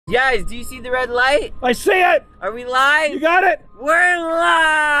Guys, do you see the red light? I see it. Are we live? You got it. We're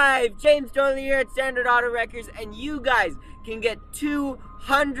live! James Doyle here at Standard Auto Wreckers, and you guys can get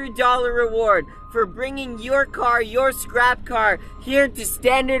 $200 reward for bringing your car, your scrap car, here to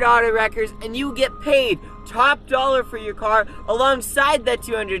Standard Auto Wreckers, and you get paid top dollar for your car alongside that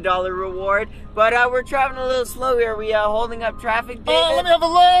 $200 reward. But we're traveling a little slow here. We holding up traffic, David? Oh, let me have a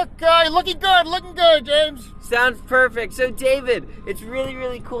look. Looking good, James. Sounds perfect. So David, it's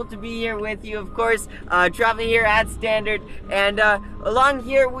really cool to be here with you, of course, traveling here at Standard, and along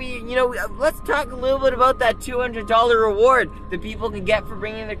here let's talk a little bit about that $200 reward that people can get for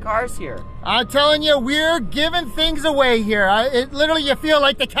bringing their cars here. I'm telling you, we're giving things away here. Literally, you feel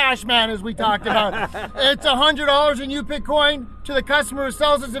like the cash man, as we talked about. It's $100 in U-Pick coin to the customer who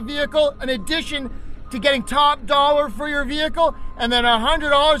sells us a vehicle, in addition to getting top dollar for your vehicle, and then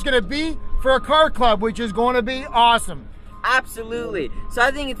 $100 is going to be for a car club, which is going to be awesome. Absolutely. So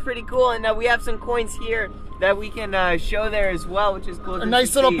I think it's pretty cool, and we have some coins here that we can show there as well, which is cool. A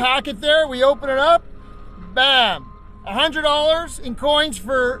nice little packet there. We open it up, bam, $100 in coins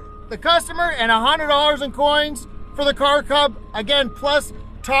for the customer and $100 in coins for the car club. Again, plus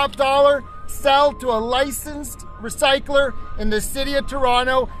top dollar. Sell to a licensed recycler in the city of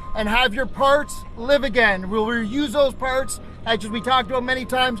Toronto and have your parts live again. We'll reuse those parts, as we talked about many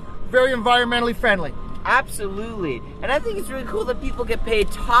times, very environmentally friendly. Absolutely. And I think it's really cool that people get paid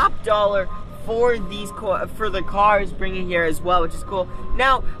top dollar for these for the cars bringing here as well, which is cool.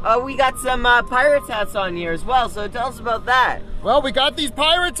 Now, we got some Pirates hats on here as well, so tell us about that. Well, we got these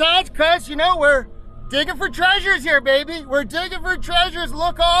Pirates hats because, we're digging for treasures here, baby. We're digging for treasures.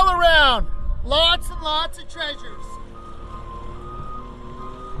 Look all around. Lots and lots of treasures.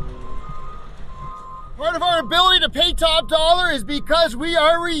 Part of our ability to pay top dollar is because we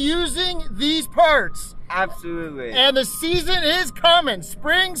are reusing these parts. Absolutely. And the season is coming.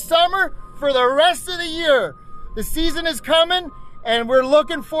 Spring, summer, for the rest of the year. The season is coming, and we're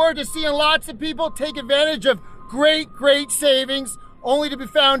looking forward to seeing lots of people take advantage of great savings, only to be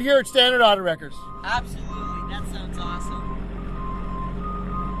found here at Standard Auto Wreckers. Absolutely. That sounds awesome.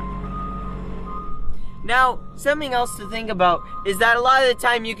 Now, something else to think about is that a lot of the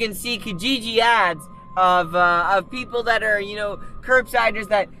time you can see Kijiji ads of people that are, curbsiders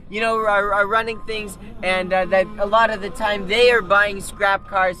that, are running things, and that a lot of the time they are buying scrap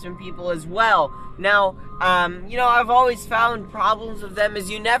cars from people as well. Now, I've always found problems with them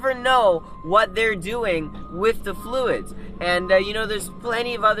is you never know what they're doing with the fluids. And, there's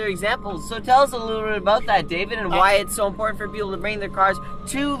plenty of other examples. So tell us a little bit about that, David, and why it's so important for people to bring their cars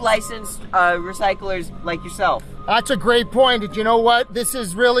to licensed recyclers like yourself. That's a great point. And you know what? This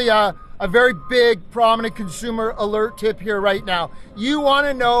is really a very big, prominent consumer alert tip here right now. You want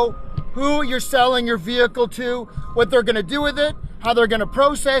to know who you're selling your vehicle to, what they're going to do with it, how they're going to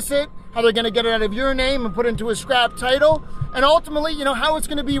process it, how they're going to get it out of your name and put it into a scrap title, and ultimately, how it's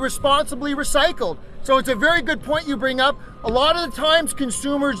going to be responsibly recycled. So it's a very good point you bring up. A lot of the times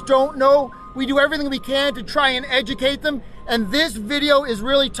consumers don't know. We do everything we can to try and educate them, and this video is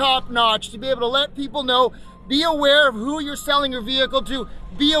really top notch to be able to let people know. Be aware of who you're selling your vehicle to.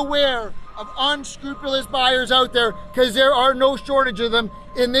 Be aware of unscrupulous buyers out there, because there are no shortage of them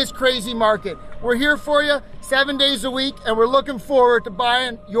in this crazy market. We're here for you 7 days a week, and we're looking forward to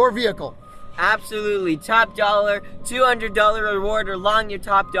buying your vehicle. Absolutely. Top dollar, $200 reward along your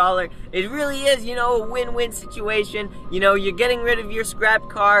top dollar. It really is, a win-win situation. You're getting rid of your scrap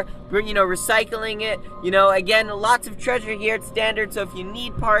car, recycling it. Again, lots of treasure here at Standard, so if you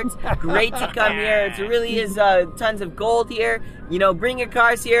need parts, great to come here. It really is tons of gold here. Bring your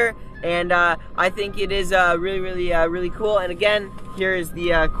cars here, and I think it is really cool. And again, here is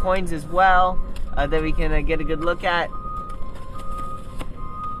the coins as well that we can get a good look at.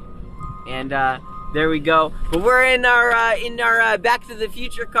 And there we go. But we're in our Back to the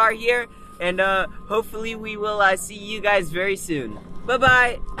Future car here, and hopefully we will see you guys very soon.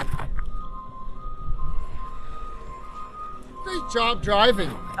 Bye-bye. Great job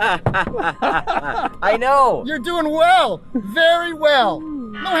driving. I know. You're doing well. Very well.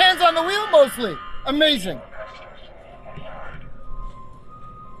 No hands on the wheel, mostly. Amazing.